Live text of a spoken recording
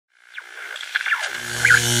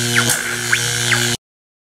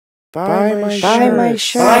Buy my shirt. Buy my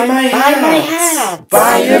shirt. Buy my hat.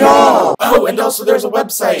 Buy it all. Oh, and also there's a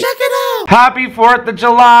website. Check it out. Happy 4th of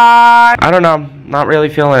July. I don't know. Not really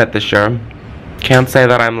feeling it this year. Can't say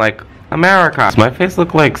that I'm like America. Does my face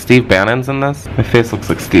look like Steve Bannon's in this? My face looks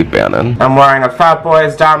like Steve Bannon. I'm wearing a Fat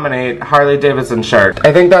Boys Dominate Harley Davidson shirt.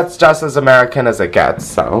 I think that's just as American as it gets,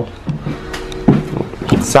 so.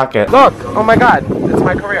 Suck it. Look! Oh my god, it's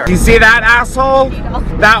my career. You see that asshole?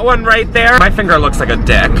 That one right there? My finger looks like a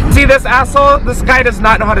dick. See this asshole? This guy does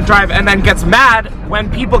not know how to drive and then gets mad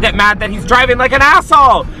when people get mad that he's driving like an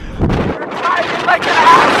asshole! You're driving like an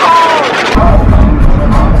asshole!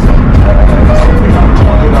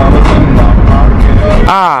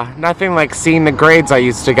 Ah, nothing like seeing the grades I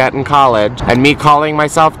used to get in college and me calling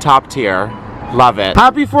myself top tier. Love it.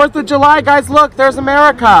 Happy 4th of July, guys. Look, there's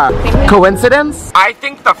America. Coincidence? I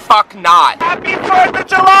think the fuck not. Happy 4th of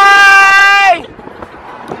July!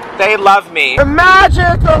 They love me. The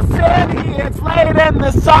magical city, it's late and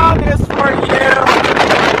the song is for you.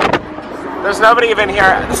 There's nobody even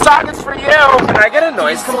here. The song is for you. Can I get a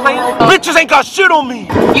noise complaint? Bitches ain't got shit on me.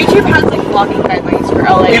 YouTube has like vlogging guidelines for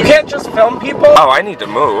LA. You can't just film people. Oh, I need to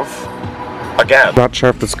move. Again. Not sure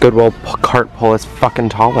if this Goodwill cart pull is fucking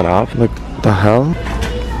tall enough. Like, the hell?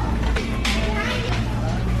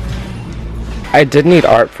 I did need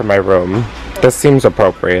art for my room. This seems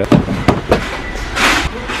appropriate.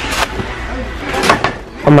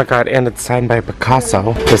 Oh my god, and it's signed by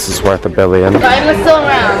Picasso. This is worth $1 billion. If I was still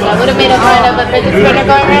around, I would have made a kind of a physics printer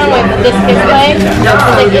going around with this display.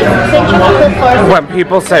 When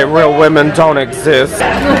people say real women don't exist,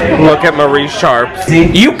 look at Marie Sharp.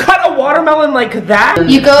 You cut a watermelon like that?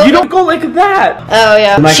 You don't go like that. Oh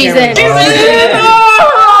yeah, she's in.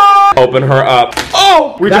 Open her up.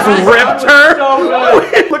 Oh, we just ripped her. So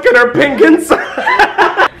look at her pink inside.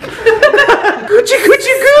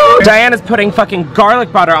 Diane is putting fucking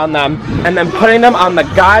garlic butter on them and then putting them on the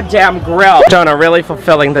goddamn grill. Jonah really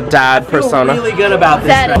fulfilling the dad persona. I feel really good about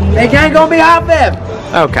this. They can't go behind them.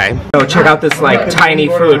 Okay. So check out this like tiny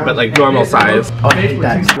food but like normal size. Oh, I hate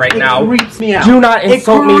that. Right now. It creeps me out. Do not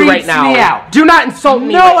insult me right now. Me out. Do not insult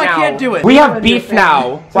me right now. No, I can't do it. We have beef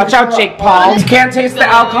now. Watch out, Jake Paul. You can't taste the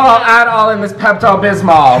alcohol at all in this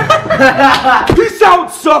Pepto-Bismol. Peace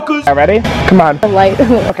out, suckers. All ready? Come on. Light.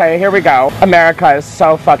 Okay, here we go. America is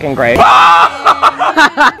so fucking great.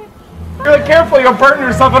 Really careful, you'll burn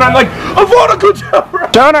yourself, and I'm like, I want a good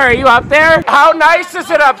job. Jonah, are you up there? How nice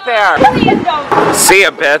is it up there? See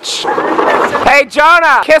ya, bitch. Hey,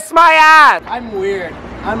 Jonah, kiss my ass. I'm weird.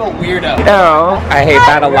 I'm a weirdo. Oh, I hate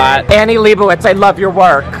that a lot. Annie Leibovitz, I love your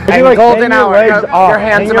work. And like golden hour. Your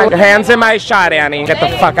hands in my shot, Annie. Get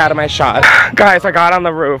the fuck out of my shot. Guys, I got on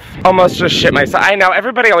the roof. Almost just shit myself. I know,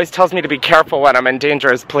 everybody always tells me to be careful when I'm in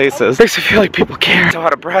dangerous places. Makes me feel like people care. So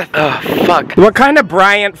out of breath. Oh, fuck. What kind of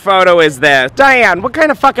Bryant photo is this? Diane, what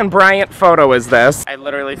kind of fucking Bryant photo is this? I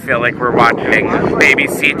literally feel like we're watching baby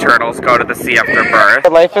sea turtles go to the sea after birth.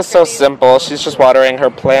 Her life is so simple. She's just watering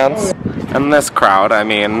her plants. And this crowd, I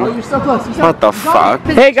mean, Oh, you're so close. what the fuck?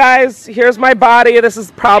 Hey guys, here's my body. This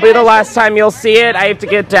is probably the last time you'll see it. I have to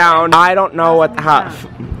get down. I don't know what the fuck.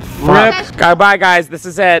 Goodbye guys, this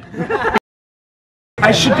is it.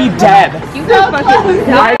 I should be dead. You so close.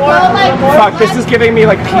 Fuck, this is giving me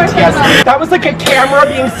like PTSD. That was like a camera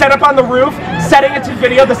being set up on the roof, setting it to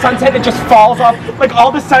video, the sunset, it just falls off. Like all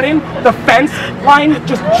of a sudden, the fence line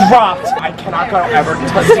just dropped. I cannot go ever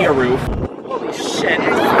to see a roof. Holy shit,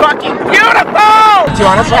 it's fucking beautiful! Do you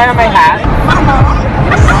want to try on my hat?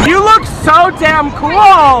 You look so damn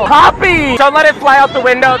cool! Copy! Don't let it fly out the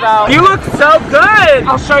window though. You look so good!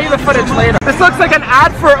 I'll show you the footage later. This looks like an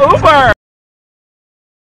ad for Uber!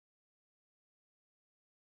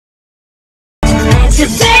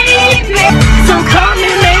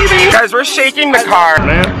 Guys, we're shaking the car.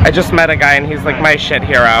 I just met a guy and he's like my shit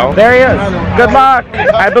hero. There he is. Good luck.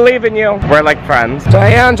 I believe in you. We're like friends.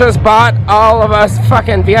 Diane just bought all of us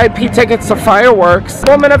fucking VIP tickets to fireworks.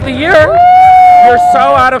 Woman of the year. You're so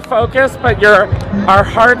out of focus, but our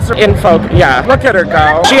hearts are in focus. Yeah, look at her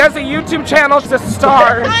go. She has a YouTube channel. She's a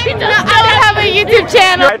star. I don't have a YouTube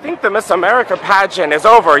channel. I think the Miss America pageant is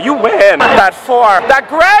over. You win. That form. That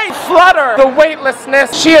great flutter. The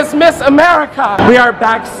weightlessness. She is Miss America. We are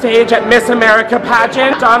backstage at Miss America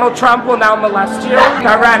pageant. Donald Trump will now molest you.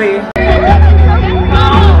 Get ready.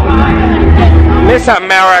 Miss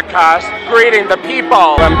America, greeting the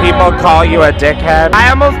people. When people call you a dickhead. I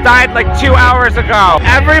almost died like 2 hours ago.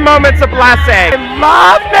 Every moment's a blessing. I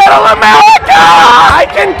love Middle America! I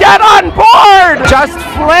can get on board! Just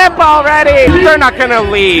flip already. They're not gonna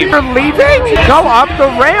leave. You're leaving? Go up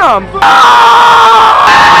the ramp. Oh!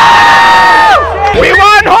 We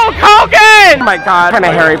won Hulk Hogan! my god. What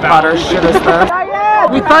kind of Harry Potter shit is this?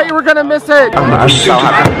 We thought you were gonna miss it. I'm so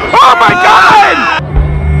happy. Oh my god!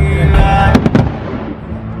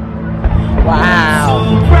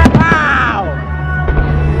 Wow. Wow.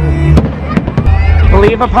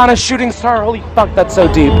 Believe upon a shooting star. Holy fuck, that's so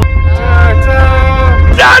deep.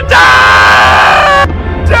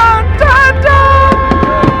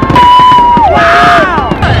 Wow!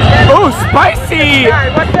 Oh, spicy!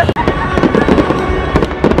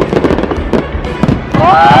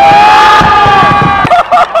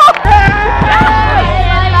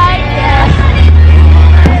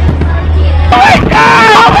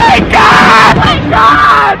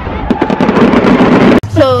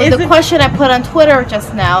 So the question I put on Twitter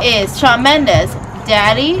just now is Shawn Mendes,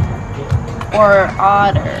 daddy or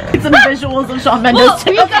otter? It's some visuals of Shawn Mendes. Well,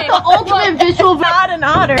 we got the ultimate visual, not an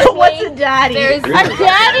otter. What's a daddy? A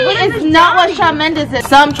daddy is not what Shawn Mendes is.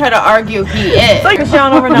 Some try to argue he is. It's like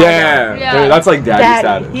Shawn over Ronaldo. Yeah, dude, that's like daddy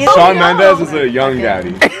status. Shawn Mendes is a young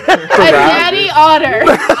daddy. A daddy otter.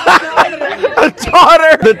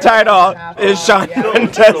 Daughter. The title is Shawn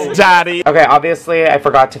Mendes' daddy. Okay, obviously I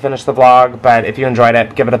forgot to finish the vlog, but if you enjoyed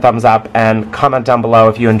it, give it a thumbs up and comment down below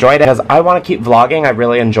if you enjoyed it, because I want to keep vlogging. I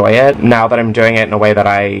really enjoy it now that I'm doing it in a way that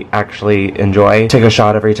I actually enjoy. Take a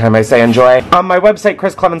shot every time I say enjoy. On my website,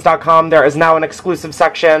 chrisklemens.com, there is now an exclusive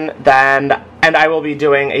section, and I will be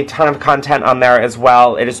doing a ton of content on there as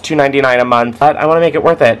well. It is $2.99 a month, but I want to make it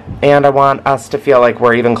worth it, and I want us to feel like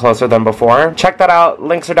we're even closer than before. Check that out.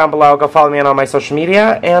 Links are down below. Go follow me on all my social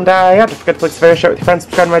media, and yeah, don't forget to like, share with your friends,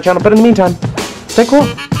 subscribe to my channel, but in the meantime, stay cool.